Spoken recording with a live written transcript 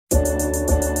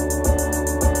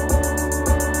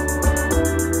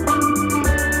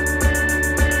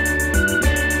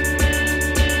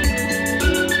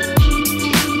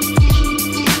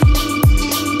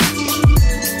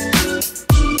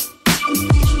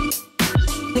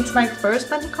It's my first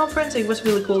Blender conference. It was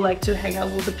really cool, like, to hang out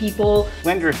with the people.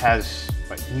 Blender has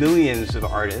like millions of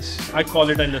artists. I call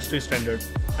it industry standard,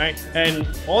 right? And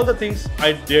all the things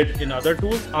I did in other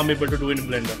tools, I'm able to do in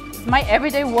Blender. My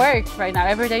everyday work right now,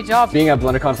 everyday job. Being at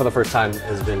BlenderCon for the first time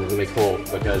has been really cool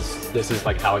because this is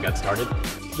like how I got started.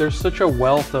 There's such a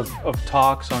wealth of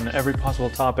talks on every possible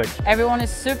topic. Everyone is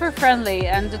super friendly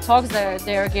and the talks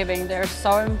they're giving, they're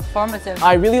so informative.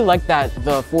 I really like that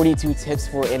the 42 tips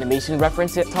for animation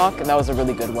reference talk. That was a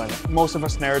really good one. Most of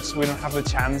us nerds, we don't have the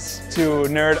chance to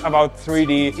nerd about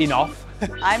 3D enough.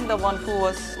 I'm the one who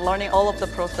was learning all of the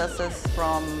processes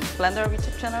from Blender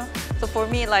YouTube channel. So for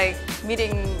me, like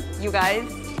meeting you guys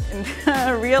in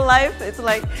real life, it's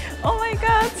like, oh my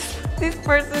god, this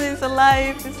person is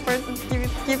alive, this person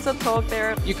gives a talk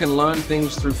there. You can learn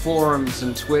things through forums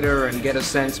and Twitter and get a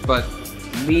sense, but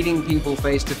meeting people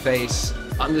face to face,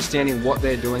 understanding what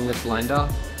they're doing with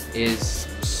Blender is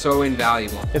so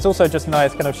invaluable. It's also just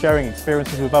nice kind of sharing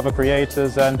experiences with other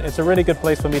creators, and it's a really good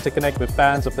place for me to connect with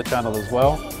fans of the channel as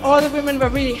well. All the women were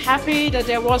really happy that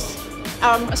there was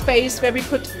a space where we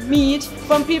could meet,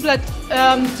 from people that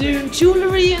do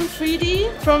jewelry in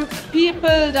 3D, from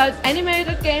people that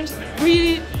animated games,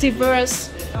 really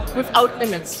diverse, without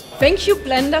limits. Thank you,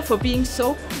 Blender, for being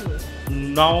so cool.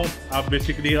 Now,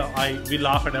 basically, we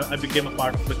laugh and I became a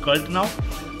part of the cult now.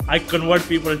 I convert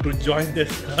people to join this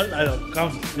cult. I don't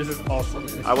come, this is awesome.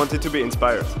 I wanted to be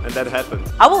inspired, and that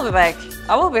happened. I will be back.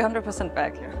 I will be 100%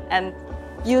 back and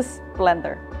use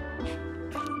Blender.